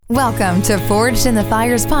Welcome to Forged in the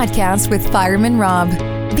Fires podcast with Fireman Rob.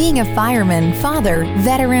 Being a fireman, father,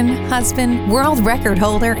 veteran, husband, world record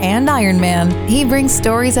holder, and Ironman, he brings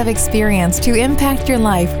stories of experience to impact your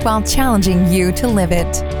life while challenging you to live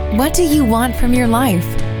it. What do you want from your life?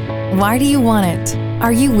 Why do you want it?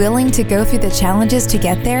 Are you willing to go through the challenges to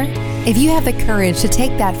get there? If you have the courage to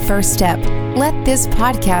take that first step, let this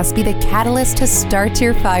podcast be the catalyst to start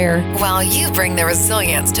your fire, while you bring the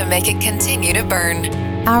resilience to make it continue to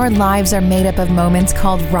burn. Our lives are made up of moments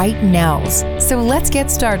called right nows. So let's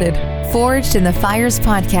get started. Forged in the Fires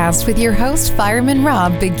podcast with your host, Fireman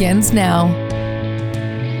Rob, begins now.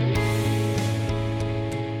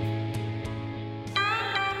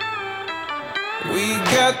 We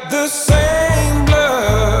got the same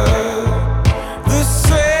blood,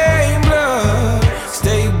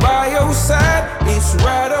 stay by your side, it's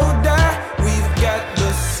ride or die, we've got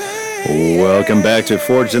the same. Welcome back to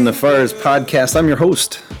Forged in the Fires podcast. I'm your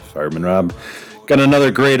host, Fireman Rob. Got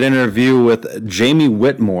another great interview with Jamie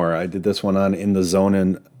Whitmore. I did this one on In the Zone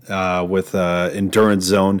and with Endurance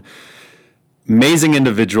Zone. Amazing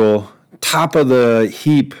individual, top of the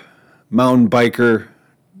heap, mountain biker,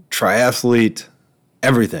 triathlete,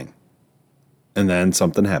 everything. And then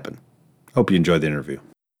something happened. Hope you enjoyed the interview.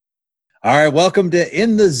 All right, welcome to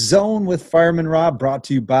In the Zone with Fireman Rob, brought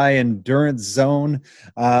to you by Endurance Zone.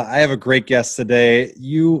 I have a great guest today.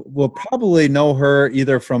 You will probably know her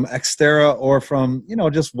either from Xterra or from,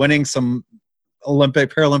 just winning some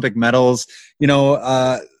Paralympic medals.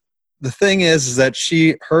 The thing is that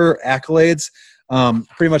her accolades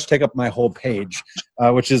pretty much take up my whole page,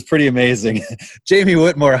 which is pretty amazing. Jamie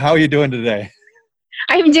Whitmore, how are you doing today?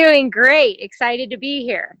 I'm doing great. Excited to be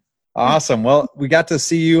here. Awesome. Well, we got to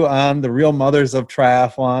see you on the Real Mothers of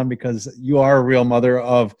Triathlon because you are a real mother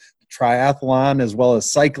of triathlon as well as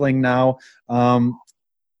cycling now.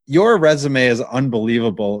 Your resume is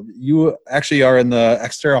unbelievable. You actually are in the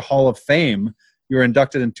Xterra Hall of Fame. You were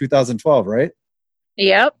inducted in 2012, right?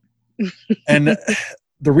 Yep. And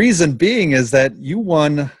the reason being is that you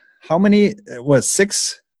won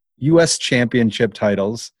six U.S. championship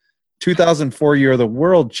titles. 2004, you're the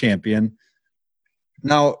world champion.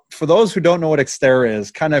 Now, for those who don't know what Xterra is,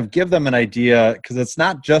 kind of give them an idea, because it's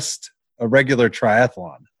not just a regular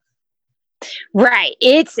triathlon. Right.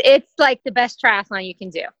 It's like the best triathlon you can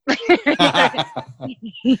do.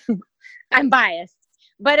 I'm biased.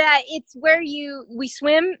 But it's where we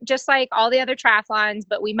swim just like all the other triathlons,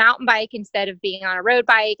 but we mountain bike instead of being on a road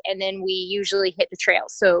bike, and then we usually hit the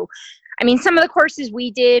trails. So some of the courses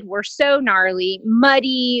we did were so gnarly,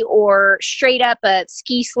 muddy, or straight up a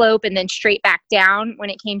ski slope and then straight back down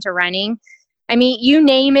when it came to running. You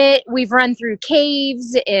name it, we've run through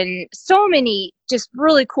caves and so many just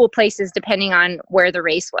really cool places depending on where the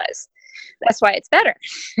race was. That's why it's better.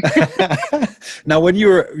 Now, when you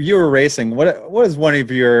were racing, what is one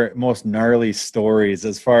of your most gnarly stories?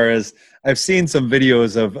 As far as I've seen some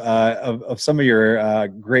videos of some of your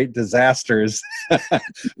great disasters,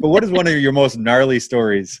 but what is one of your most gnarly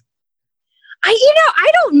stories?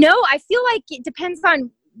 I don't know. I feel like it depends on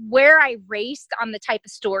where I raced on the type of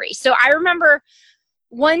story. So I remember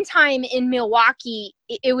one time in Milwaukee,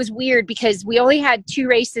 it was weird because we only had 2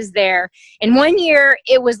 races there. And one year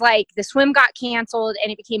it was like the swim got canceled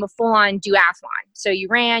and it became a full-on duathlon. So you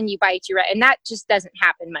ran, you biked, you ran, and that just doesn't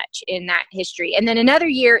happen much in that history. And then another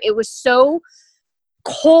year it was so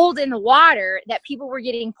cold in the water that people were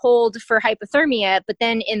getting pulled for hypothermia, but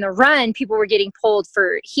then in the run people were getting pulled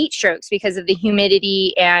for heat strokes because of the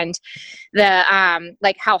humidity and the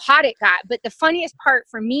like how hot it got. But the funniest part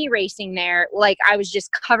for me racing there, I was just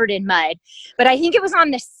covered in mud, but I think it was on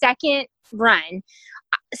the second run.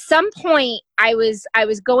 Some point I was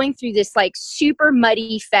going through this super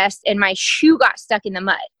muddy fest and my shoe got stuck in the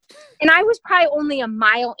mud. And I was probably only a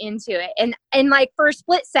mile into it. And for a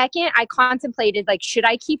split second, I contemplated, should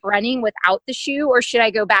I keep running without the shoe or should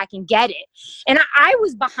I go back and get it? And I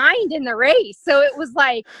was behind in the race. So it was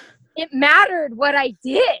it mattered what I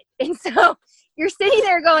did. And so you're sitting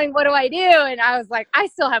there going, what do I do? And I was like, I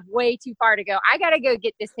still have way too far to go. I got to go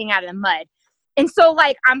get this thing out of the mud. And so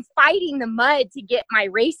I'm fighting the mud to get my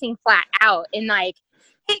racing flat out. And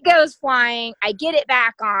it goes flying, I get it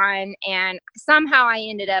back on, and somehow I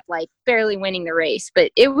ended up barely winning the race.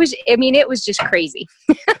 But it was just crazy.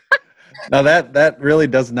 Now that really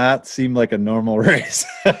does not seem like a normal race.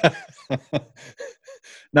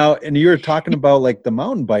 Now, and you were talking about the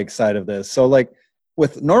mountain bike side of this. So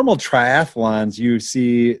with normal triathlons, you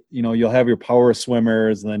see, you'll have your power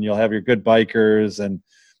swimmers and then you'll have your good bikers, and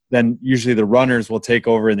then usually the runners will take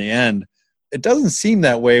over in the end. It doesn't seem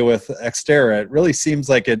that way with Xterra. It really seems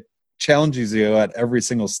like it challenges you at every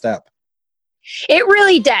single step. It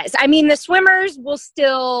really does. I mean, the swimmers will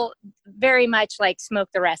still very much like smoke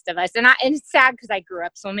the rest of us. And it's sad because I grew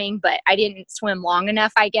up swimming, but I didn't swim long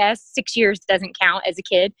enough, I guess. 6 years doesn't count as a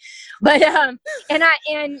kid. But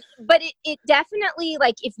it definitely,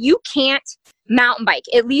 like, if you can't mountain bike,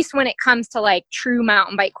 at least when it comes to like true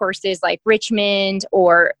mountain bike courses like Richmond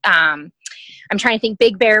or I'm trying to think,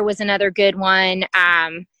 Big Bear was another good one.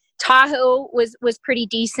 Tahoe was pretty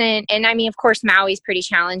decent. And I mean, of course, Maui's pretty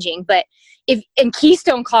challenging, but in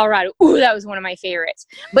Keystone, Colorado, ooh, that was one of my favorites.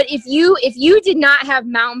 But if you did not have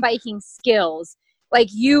mountain biking skills, like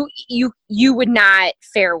you would not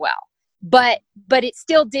fare well. But it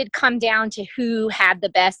still did come down to who had the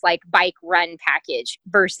best like bike run package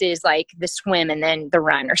versus like the swim and then the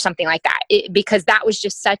run or something like that. Because that was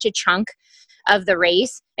just such a chunk of the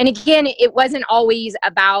race. And again, it wasn't always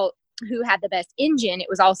about who had the best engine. It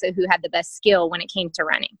was also who had the best skill when it came to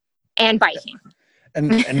running and biking. And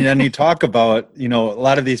then you talk about, a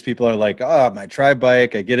lot of these people are like, oh, my tri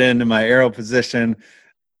bike, I get into my aero position.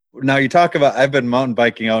 Now you talk about, I've been mountain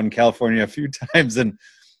biking out in California a few times. And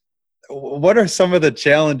what are some of the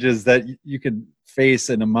challenges that you could face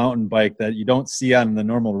in a mountain bike that you don't see on the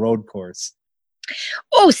normal road course?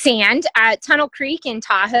 Oh, sand. Tunnel Creek in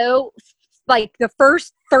Tahoe, like the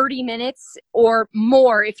first 30 minutes or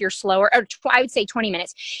more, if you're slower, or I would say 20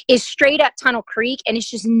 minutes, is straight up Tunnel Creek, and it's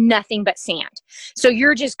just nothing but sand. So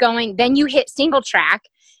you're just going, then you hit single track,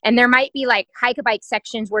 and there might be like hike-a-bike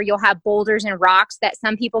sections where you'll have boulders and rocks that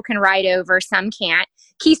some people can ride over, some can't.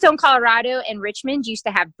 Keystone, Colorado and Richmond used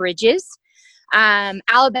to have bridges.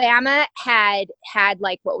 Alabama had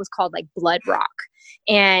like what was called like Blood Rock.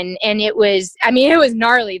 And it was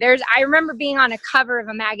gnarly. I remember being on a cover of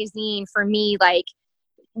a magazine for me, like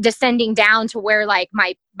descending down to where like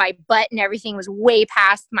my butt and everything was way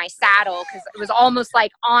past my saddle, because it was almost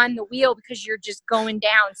like on the wheel because you're just going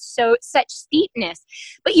down such steepness.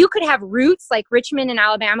 But you could have roots, like Richmond and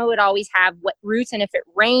Alabama would always have wet roots, and if it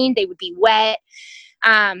rained, they would be wet.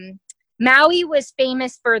 Maui was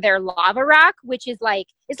famous for their lava rock, which is like,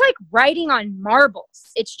 it's like riding on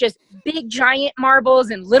marbles. It's just big, giant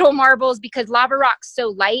marbles and little marbles, because lava rock's so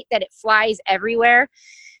light that it flies everywhere.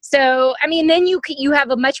 So, I mean, then you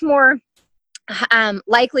have a much more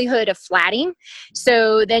likelihood of flatting.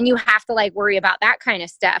 So then you have to like worry about that kind of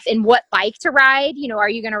stuff. And what bike to ride? Are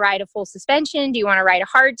you going to ride a full suspension? Do you want to ride a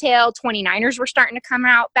hardtail? 29ers were starting to come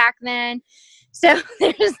out back then. So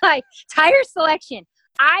there's like tire selection.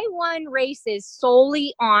 I won races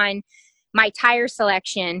solely on my tire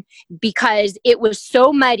selection because it was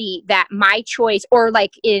so muddy that my choice, or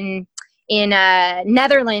like in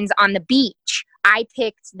Netherlands on the beach, I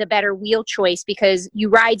picked the better wheel choice, because you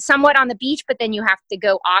ride somewhat on the beach, but then you have to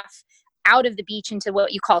go out of the beach into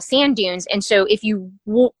what you call sand dunes. And so if you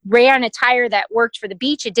ran a tire that worked for the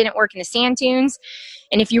beach, it didn't work in the sand dunes.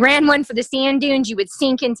 And if you ran one for the sand dunes, you would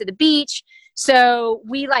sink into the beach. So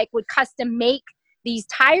we like would custom make these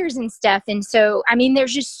tires and stuff. And so, I mean,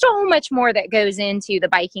 there's just so much more that goes into the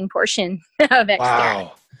biking portion of Xterra.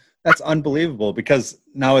 Wow. That's unbelievable, because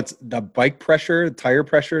now it's the bike pressure, tire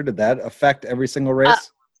pressure. Did that affect every single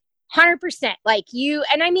race? 100%. Like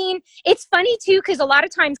and I mean, it's funny too, because a lot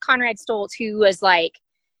of times Conrad Stoltz, who was like,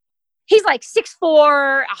 he's like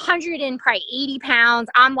 6'4", 180 pounds.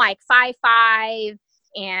 I'm like 5'5",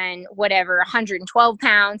 and whatever, 112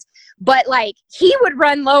 pounds, but like he would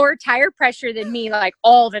run lower tire pressure than me like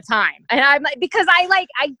all the time. And I'm like, because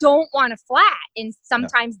I don't want to flat, and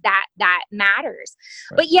sometimes that matters.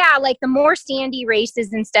 Right. But yeah, like the more sandy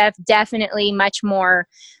races and stuff, definitely much more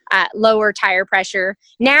lower tire pressure.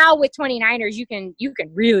 Now with 29ers, you can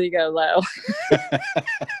really go low.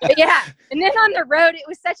 But yeah. And then on the road, it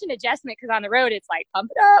was such an adjustment, because on the road it's like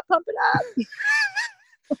pump it up.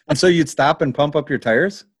 And so you'd stop and pump up your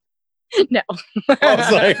tires? No.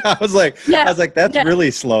 I was like, that's really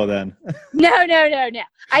slow then. No.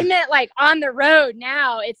 I meant like on the road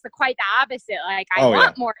now, it's quite the opposite. Like I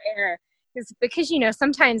want more air, because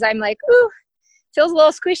sometimes I'm like, ooh, feels a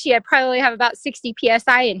little squishy. I probably have about 60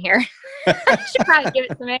 PSI in here. I should probably give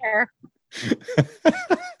it some air.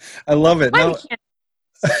 I love it.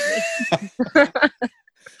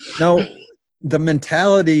 Now, the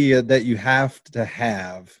mentality that you have to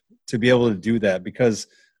be able to do that, because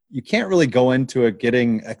you can't really go into it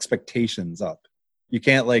getting expectations up. You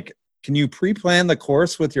can't can you pre-plan the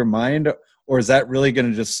course with your mind, or is that really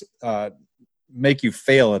going to just make you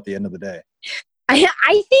fail at the end of the day? I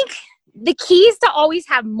think the key is to always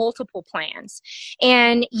have multiple plans.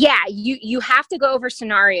 And yeah, you have to go over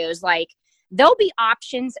scenarios. Like there'll be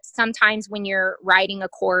options sometimes when you're riding a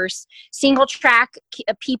course. Single track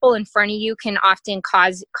people in front of you can often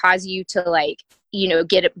cause you to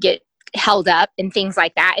get held up and things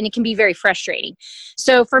like that. And it can be very frustrating.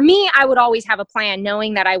 So for me, I would always have a plan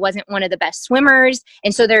knowing that I wasn't one of the best swimmers.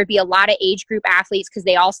 And so there would be a lot of age group athletes because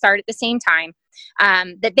they all start at the same time,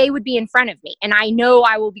 that they would be in front of me. And I know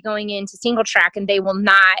I will be going into single track and they will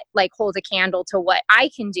not like hold a candle to what I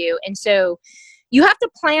can do. And so you have to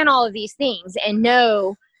plan all of these things and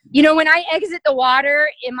know, you know, when I exit the water,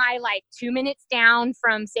 am I like 2 minutes down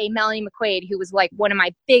from, say, Melanie McQuaid, who was like one of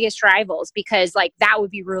my biggest rivals, because like that would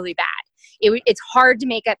be really bad. It's hard to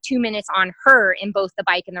make up 2 minutes on her in both the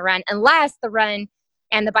bike and the run, unless the run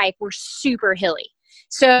and the bike were super hilly.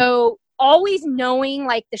 So always knowing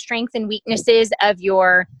like the strengths and weaknesses of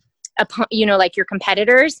your, you know, like your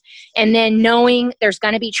competitors, and then knowing there's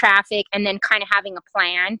going to be traffic, and then kind of having a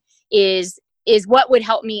plan is what would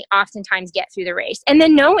help me oftentimes get through the race. And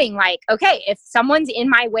then knowing like, okay, if someone's in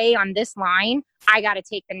my way on this line, I got to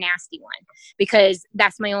take the nasty one because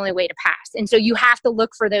that's my only way to pass. And so you have to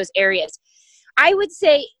look for those areas. I would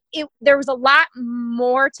say there was a lot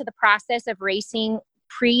more to the process of racing,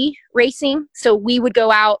 pre-racing. So we would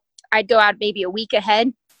go out, I'd go out maybe a week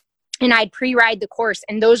ahead, and I'd pre-ride the course.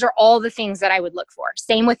 And those are all the things that I would look for.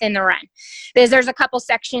 Same within the run. There's a couple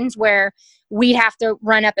sections where we'd have to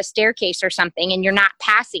run up a staircase or something and you're not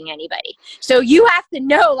passing anybody. So you have to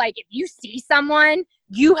know, like, if you see someone,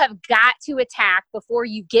 you have got to attack before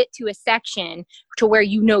you get to a section to where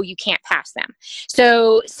you know you can't pass them.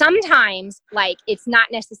 So sometimes, like, it's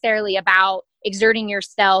not necessarily about exerting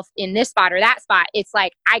yourself in this spot or that spot. It's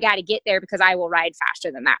like, I got to get there because I will ride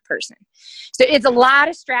faster than that person. So it's a lot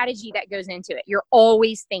of strategy that goes into it. You're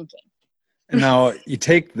always thinking. Now, you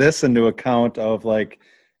take this into account of like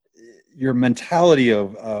your mentality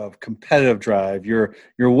of competitive drive, your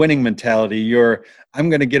winning mentality, I'm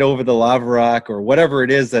going to get over the lava rock or whatever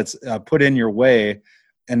it is that's put in your way.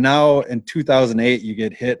 And now in 2008, you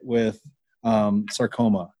get hit with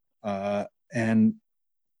sarcoma, and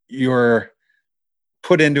you're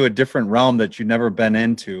put into a different realm that you've never been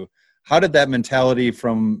into. How did that mentality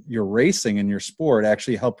from your racing and your sport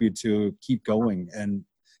actually help you to keep going and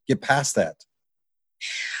get past that?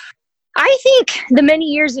 I think the many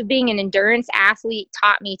years of being an endurance athlete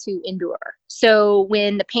taught me to endure. So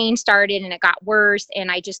when the pain started and it got worse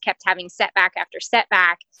and I just kept having setback after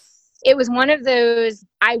setback, it was one of those,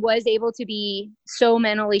 I was able to be so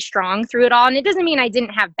mentally strong through it all. And it doesn't mean I didn't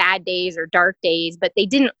have bad days or dark days, but they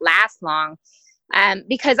didn't last long,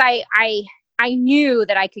 because I knew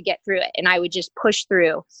that I could get through it and I would just push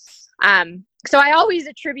through. So I always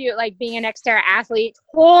attribute like being an Xterra athlete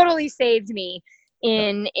totally saved me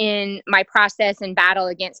in my process and battle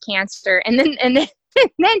against cancer. And then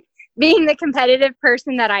being the competitive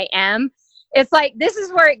person that I am, it's like, this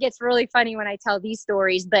is where it gets really funny when I tell these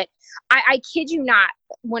stories, but I kid you not,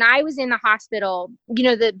 when I was in the hospital, you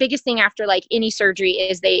know, the biggest thing after like any surgery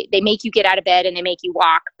is they make you get out of bed and they make you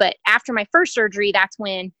walk. But after my first surgery, that's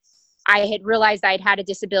when I had realized I'd had a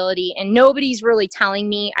disability, and nobody's really telling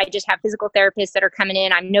me. I just have physical therapists that are coming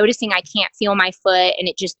in. I'm noticing I can't feel my foot and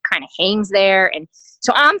it just kind of hangs there. And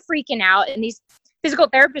so I'm freaking out. And these physical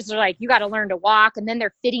therapists are like, you got to learn to walk. And then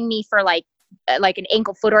they're fitting me for like an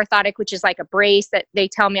ankle foot orthotic, which is like a brace that they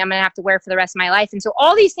tell me I'm going to have to wear for the rest of my life. And so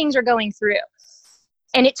all these things are going through.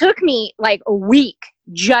 And it took me like a week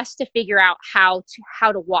just to figure out how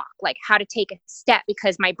to walk, like how to take a step,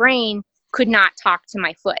 because my brain could not talk to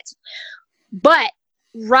my foot. But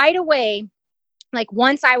right away, like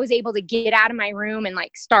once I was able to get out of my room and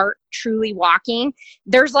like start truly walking,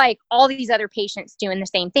 there's like all these other patients doing the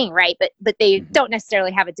same thing, right? But they don't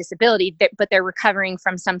necessarily have a disability, but they're recovering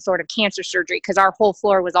from some sort of cancer surgery, because our whole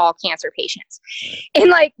floor was all cancer patients. And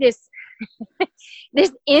like this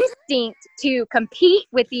instinct to compete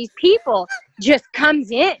with these people just comes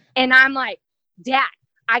in, and I'm like, Dad,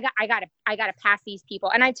 I gotta pass these people.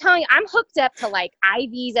 And I'm telling you, I'm hooked up to like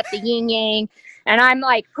IVs up the yin yang, and I'm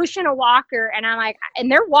like pushing a walker, and I'm like, and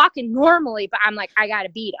they're walking normally, but I'm like, I gotta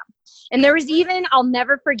beat them. And there was even, I'll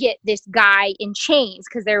never forget this guy in chains,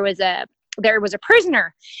 because there was a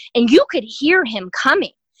prisoner, and you could hear him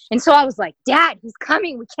coming. And so I was like, Dad, he's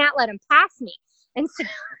coming. We can't let him pass me. And so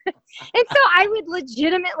I would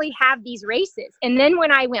legitimately have these races. And then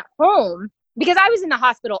when I went home, because I was in the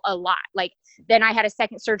hospital a lot, like then I had a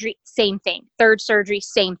second surgery, same thing. Third surgery,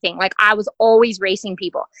 same thing. Like I was always racing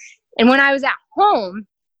people. And when I was at home,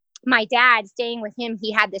 my dad, staying with him,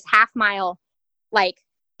 he had this 1/2 mile like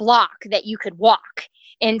block that you could walk.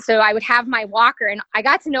 And so I would have my walker, and I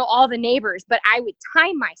got to know all the neighbors, but I would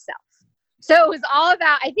time myself. So it was all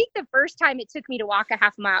about, I think the first time it took me to walk a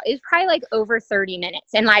 1/2 mile, it was probably like over 30 minutes.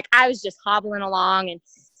 And like, I was just hobbling along and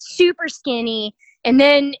super skinny. And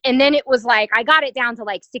then it was like, I got it down to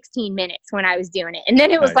like 16 minutes when I was doing it. And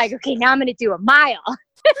then it was like, okay, now I'm going to do a mile.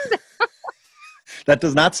 That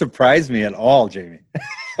does not surprise me at all, Jamie.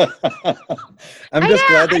 I'm just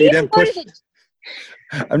glad that you didn't push.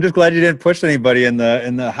 I'm just glad you didn't push anybody in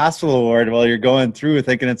the hospital ward while you're going through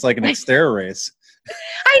thinking it's like an Xterra race.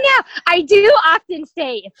 I know. I do often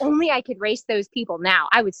say, if only I could race those people now,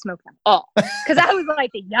 I would smoke them all. Because I was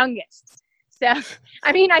like the youngest. So,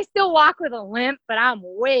 I mean, I still walk with a limp, but I'm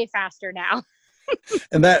way faster now.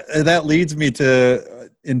 And that leads me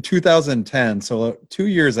to in 2010, so 2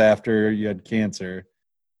 years after you had cancer,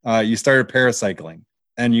 you started paracycling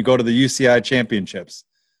and you go to the UCI championships.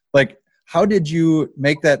 Like, how did you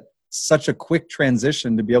make that such a quick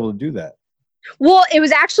transition to be able to do that? Well, it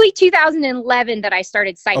was actually 2011 that I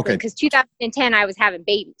started cycling because 2010 I was having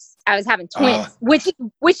babies. I was having twins,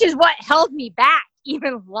 which is what held me back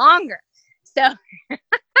even longer. So,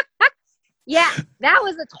 yeah, that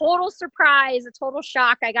was a total surprise, a total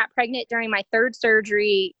shock. I got pregnant during my third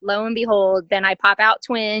surgery. Lo and behold, then I pop out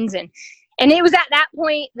twins. And it was at that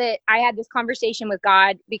point that I had this conversation with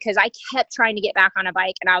God because I kept trying to get back on a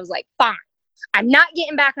bike. And I was like, fine, I'm not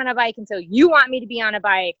getting back on a bike until you want me to be on a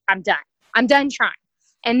bike. I'm done trying.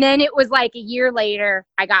 And then it was like a year later,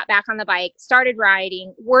 I got back on the bike, started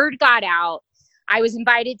riding, word got out. I was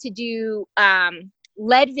invited to do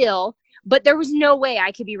Leadville, but there was no way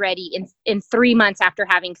I could be ready in 3 months after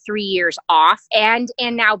having 3 years off and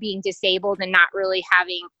now being disabled and not really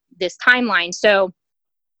having this timeline. So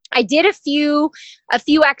I did a few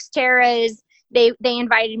Xterras. They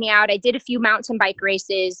invited me out. I did a few mountain bike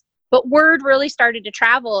races, but word really started to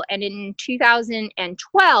travel. And in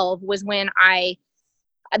 2012 was when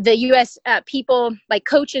the U.S. People like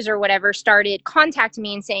coaches or whatever started contacting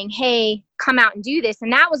me and saying, hey, come out and do this.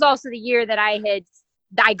 And that was also the year that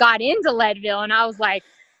I got into Leadville, and I was like,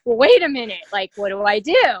 well, wait a minute, like, what do I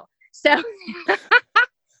do? So,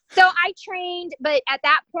 so I trained, but at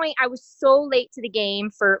that point I was so late to the game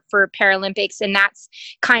for Paralympics. And that's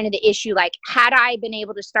kind of the issue. Like, had I been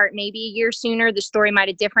able to start maybe a year sooner, the story might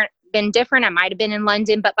have been different. I might've been in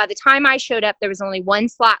London, but by the time I showed up, there was only one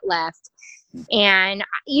slot left. And,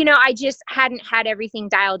 I just hadn't had everything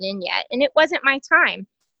dialed in yet, and it wasn't my time.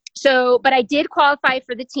 So, but I did qualify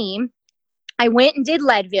for the team. I went and did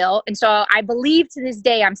Leadville. And so I believe to this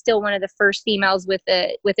day, I'm still one of the first females with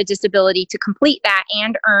a disability to complete that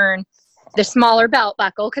and earn the smaller belt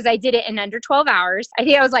buckle, because I did it in under 12 hours. I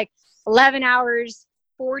think I was like 11 hours,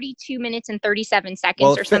 42 minutes and 37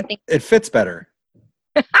 seconds or something. It fits better.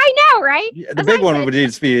 I know, right? Yeah, the big one would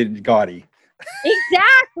just be gaudy.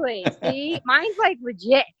 Exactly. See, mine's like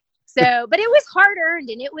legit. So, but it was hard earned,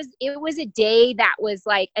 and it was a day that was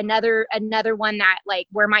like another one that like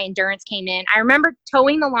where my endurance came in. I remember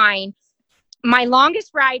towing the line. My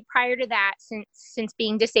longest ride prior to that since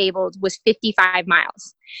being disabled was 55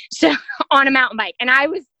 miles. So on a mountain bike, and I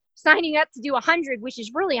was signing up to do 100, which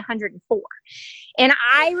is really 104. And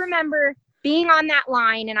I remember being on that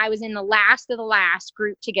line, and I was in the last of the last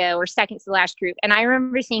group to go, or second to the last group. And I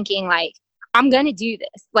remember thinking, like, I'm going to do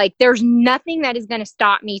this. Like, there's nothing that is going to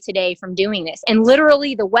stop me today from doing this. And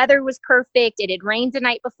literally the weather was perfect. It had rained the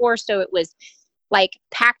night before, so it was like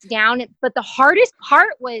packed down. But the hardest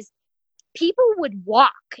part was people would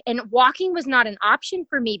walk, and walking was not an option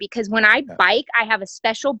for me because when I bike, I have a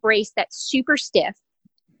special brace that's super stiff.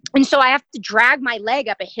 And so I have to drag my leg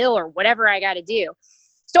up a hill or whatever I got to do.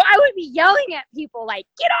 So I would be yelling at people like,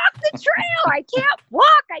 get off the trail. I can't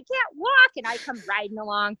walk. And I come riding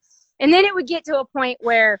along. And then it would get to a point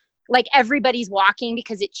where like everybody's walking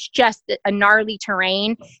because it's just a gnarly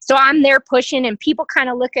terrain. So I'm there pushing, and people kind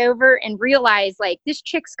of look over and realize like, this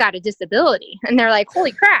chick's got a disability. And they're like,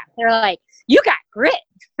 holy crap. They're like, you got grit.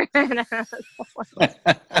 And then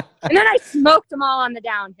I smoked them all on the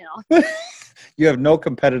downhill. You have no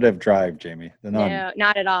competitive drive, Jamie. No,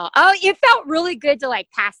 not at all. Oh, it felt really good to like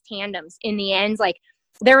pass tandems in the end. Like,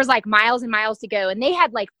 there was like miles and miles to go, and they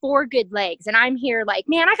had like 4 good legs. And I'm here like,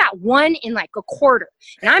 man, I got one in like a quarter,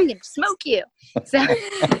 and I'm going to smoke you. So,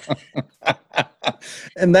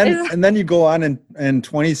 and then you go on in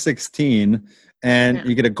 2016 and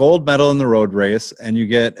you get a gold medal in the road race, and you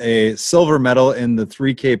get a silver medal in the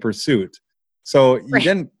 3K pursuit. So you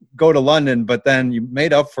didn't go to London, but then you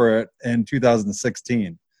made up for it in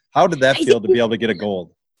 2016. How did that feel to be able to get a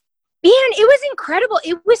gold? Man, it was incredible.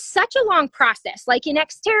 It was such a long process. Like in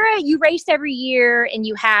Xterra, you race every year and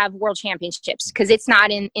you have world championships because it's not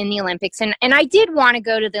in the Olympics. And I did want to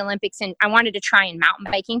go to the Olympics, and I wanted to try in mountain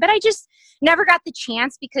biking, but I just never got the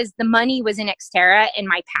chance because the money was in Xterra and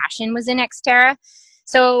my passion was in Xterra.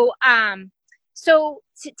 So,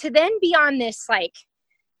 to then be on this like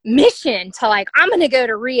mission to like, I'm going to go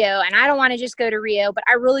to Rio, and I don't want to just go to Rio, but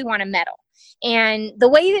I really want a medal. And the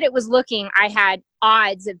way that it was looking, I had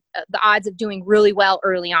the odds of doing really well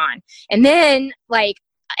early on. And then like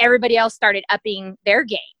everybody else started upping their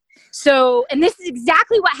game. So, and this is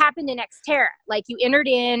exactly what happened in Xterra. Like you entered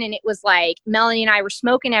in and it was like Melanie and I were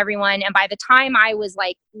smoking everyone. And by the time I was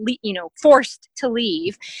like, forced to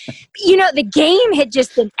leave, the game had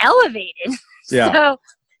just been elevated. Yeah.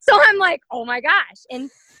 So I'm like, oh my gosh. And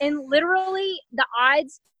literally the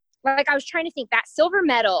odds, like I was trying to think, that silver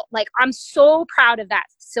medal, like I'm so proud of that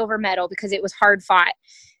silver medal because it was hard fought.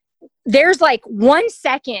 There's like 1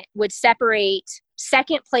 second would separate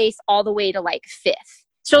second place all the way to like fifth.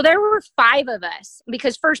 So there were 5 of us,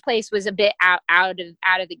 because first place was a bit out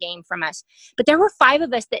of the game from us. But there were 5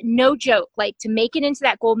 of us that, no joke, like to make it into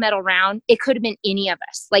that gold medal round, it could have been any of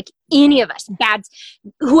us, like any of us.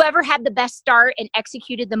 Whoever had the best start and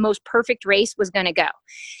executed the most perfect race was going to go.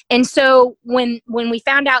 And so when we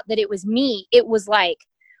found out that it was me, it was like,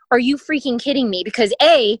 are you freaking kidding me? Because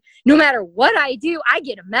no matter what I do, I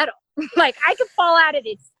get a medal. Like I could fall out of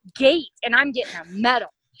this gate and I'm getting a medal.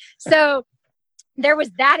 So there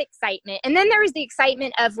was that excitement. And then there was the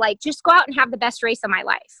excitement of like, just go out and have the best race of my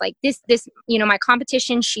life. Like this, my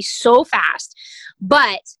competition, she's so fast,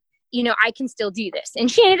 but I can still do this.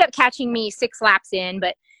 And she ended up catching me 6 laps in,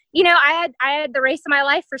 but I had the race of my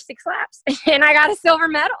life for 6 laps and I got a silver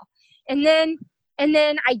medal. And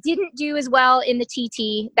then I didn't do as well in the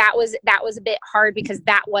TT. That was a bit hard because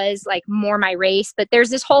that was like more my race, but there's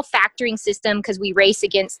this whole factoring system because we race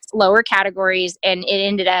against lower categories, and it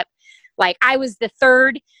ended up like I was the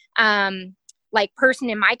third person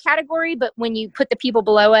in my category, but when you put the people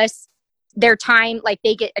below us, their time, like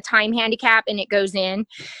they get a time handicap and it goes in.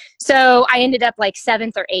 So I ended up like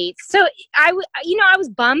 7th or 8th. So I was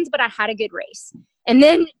bummed, but I had a good race. And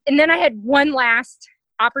then I had one last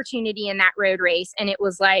opportunity in that road race, and it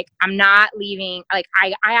was like, I'm not leaving. Like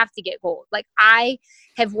I have to get gold. Like I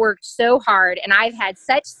have worked so hard and I've had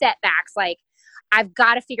such setbacks. Like I've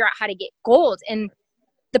got to figure out how to get gold. And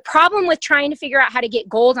the problem with trying to figure out how to get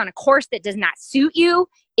gold on a course that does not suit you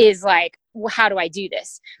is like, well, how do I do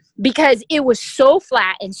this? Because it was so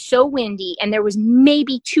flat and so windy, and there was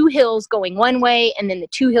maybe 2 hills going one way and then the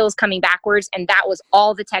 2 hills coming backwards, and that was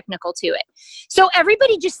all the technical to it. So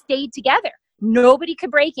everybody just stayed together. Nobody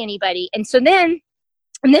could break anybody. And so then,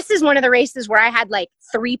 and this is one of the races where I had like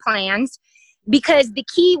 3 plans, because the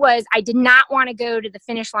key was I did not want to go to the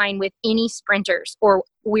finish line with any sprinters or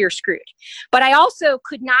we were screwed. But I also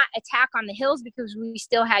could not attack on the hills because we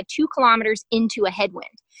still had 2 kilometers into a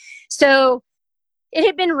headwind. So it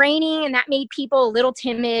had been raining and that made people a little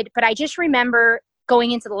timid. But I just remember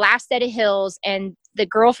going into the last set of hills, and the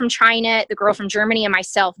girl from China, the girl from Germany, and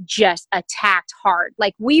myself just attacked hard.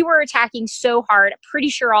 Like we were attacking so hard, I'm pretty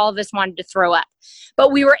sure all of us wanted to throw up.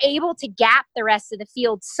 But we were able to gap the rest of the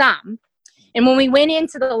field some. And when we went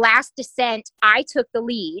into the last descent, I took the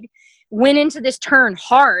lead, went into this turn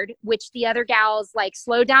hard, which the other gals like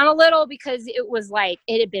slowed down a little because it was like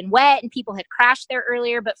it had been wet and people had crashed there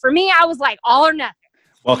earlier. But for me, I was like all or nothing.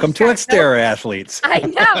 Welcome to Xterra, athletes. I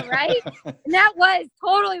know, right? And that was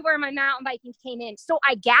totally where my mountain biking came in. So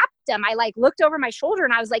I gapped them. I like looked over my shoulder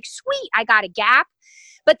and I was like, sweet, I got a gap.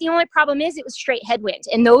 But the only problem is it was straight headwind.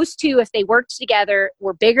 And those 2, if they worked together,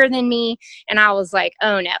 were bigger than me. And I was like,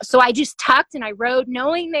 oh no. So I just tucked and I rode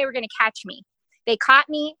knowing they were going to catch me. They caught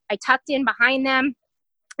me. I tucked in behind them.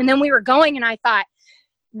 And then we were going and I thought,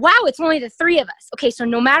 wow, it's only the 3 of us. Okay, so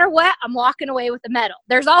no matter what, I'm walking away with a medal.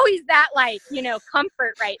 There's always that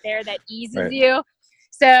comfort right there that eases you.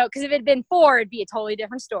 So, because if it had been 4, it'd be a totally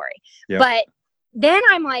different story. Yep. But then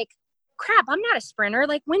I'm like, crap, I'm not a sprinter.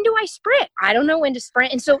 Like, when do I sprint? I don't know when to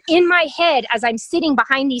sprint. And so in my head, as I'm sitting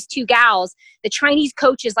behind these 2 gals, the Chinese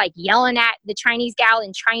coach is like yelling at the Chinese gal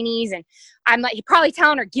in Chinese. And I'm like, probably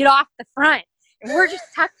telling her, get off the front. And we're just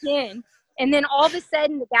tucked in. And then all of a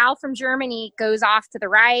sudden, the gal from Germany goes off to the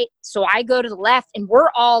right. So I go to the left, and we're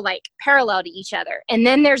all like parallel to each other. And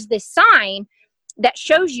then there's this sign that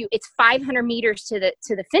shows you it's 500 meters to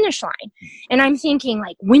the finish line. And I'm thinking,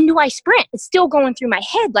 like, when do I sprint? It's still going through my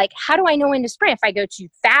head. Like, how do I know when to sprint? If I go too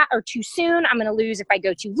fast or too soon, I'm going to lose. If I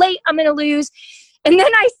go too late, I'm going to lose. And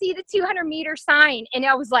then I see the 200-meter sign, and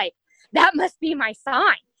I was like, that must be my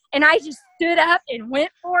sign. And I just stood up and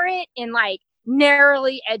went for it and, like,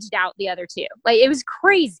 narrowly edged out the other 2. Like, it was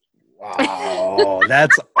crazy. Wow,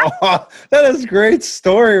 that is a great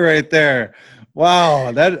story right there.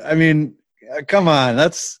 Wow, come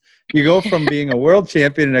on, you go from being a world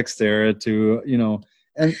champion in Xterra to,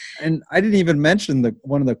 and I didn't even mention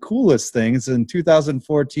one of the coolest things in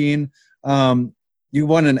 2014. you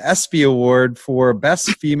won an ESPY award for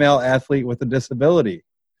Best Female Athlete with a Disability.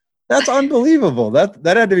 That's unbelievable. That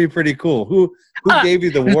had to be pretty cool. Who gave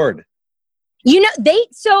you the award?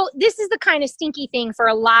 So this is the kind of stinky thing for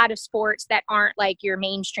a lot of sports that aren't like your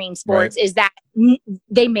mainstream sports, right, is that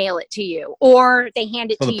they mail it to you or they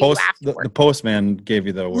hand it to you afterwards. The postman gave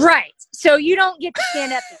you the award. Right. So you don't get to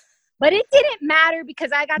stand up there. But it didn't matter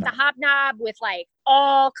because I got to hobnob with like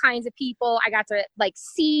all kinds of people. I got to like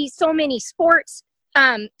see so many sports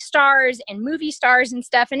stars and movie stars and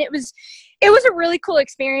stuff. And it was a really cool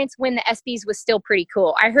experience when the ESPYs was still pretty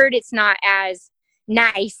cool. I heard it's not as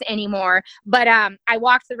nice anymore, but I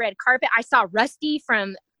walked the red carpet. I saw Rusty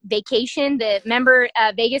from Vacation, the member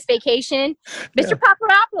Vegas Vacation, Mr.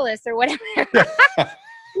 Papadopoulos or whatever.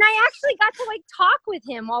 And I actually got to like talk with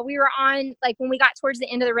him while we were on, like when we got towards the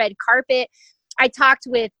end of the red carpet. I talked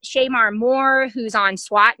with Shaymar Moore, who's on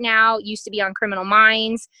SWAT now, used to be on Criminal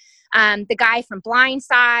Minds. The guy from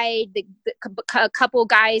Blindside, a couple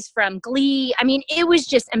guys from Glee. I mean, it was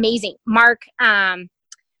just amazing. Mark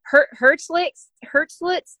Hertzlitz,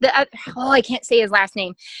 I can't say his last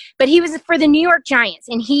name, but he was for the New York Giants,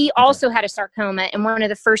 and he also had a sarcoma, and one of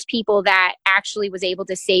the first people that actually was able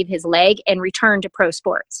to save his leg and return to pro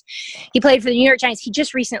sports. He played for the New York Giants. He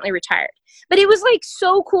just recently retired. But it was like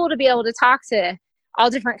so cool to be able to talk to all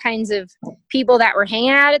different kinds of people that were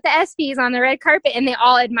hanging out at the ESPYs on the red carpet, and they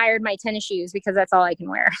all admired my tennis shoes because that's all I can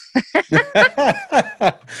wear.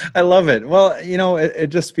 I love it. Well, it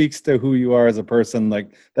just speaks to who you are as a person,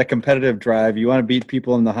 like that competitive drive. You want to beat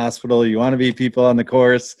people in the hospital. You want to beat people on the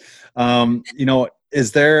course.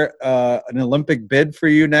 Is there an Olympic bid for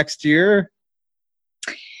you next year?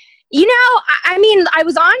 I mean, I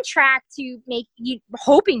was on track to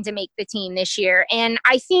hoping to make the team this year. And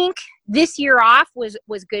I think this year off was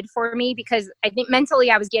good for me because I think mentally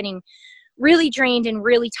I was getting really drained and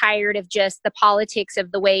really tired of just the politics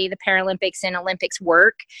of the way the Paralympics and Olympics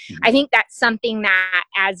work. Mm-hmm. I think that's something that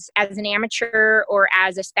as an amateur or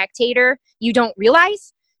as a spectator, you don't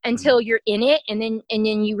realize until you're in it. And then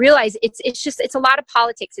you realize it's a lot of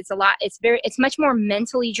politics. It's much more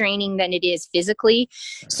mentally draining than it is physically.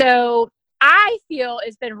 So I feel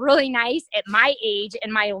it's been really nice at my age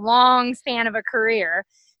and my long span of a career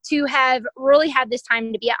to have really had this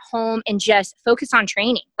time to be at home and just focus on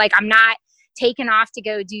training. Like I'm not taken off to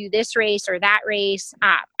go do this race or that race.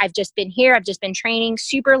 I've just been here. I've just been training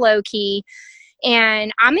super low key.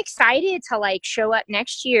 And I'm excited to like show up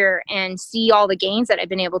next year and see all the gains that I've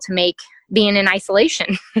been able to make being in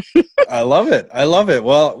isolation. I love it.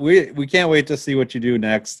 Well, we can't wait to see what you do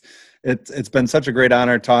next. It's been such a great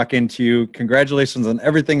honor talking to you. Congratulations on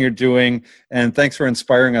everything you're doing. And thanks for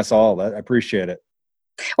inspiring us all. I appreciate it.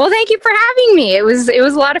 Well, thank you for having me. It was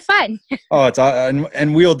a lot of fun. Oh,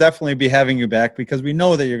 and we'll definitely be having you back because we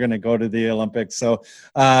know that you're going to go to the Olympics. So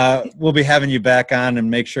we'll be having you back on and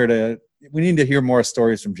make sure we need to hear more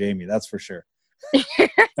stories from Jamie. That's for sure. Sweet.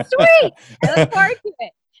 I look forward to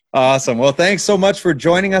it. Awesome. Well, thanks so much for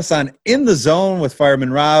joining us on In the Zone with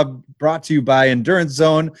Fireman Rob, brought to you by Endurance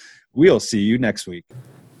Zone. We'll see you next week.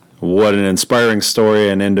 What an inspiring story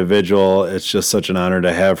and individual. It's just such an honor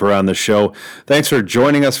to have her on the show. Thanks for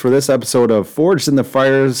joining us for this episode of Forged in the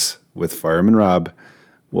Fires with Fireman Rob.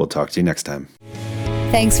 We'll talk to you next time.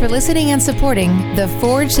 Thanks for listening and supporting the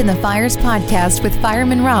Forged in the Fires podcast with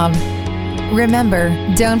Fireman Rob. Remember,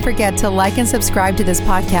 don't forget to like and subscribe to this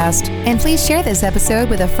podcast, and please share this episode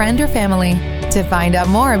with a friend or family. To find out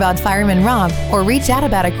more about Fireman Rob or reach out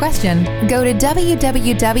about a question, go to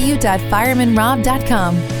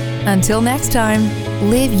www.firemanrob.com. Until next time,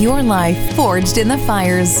 live your life forged in the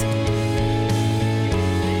fires.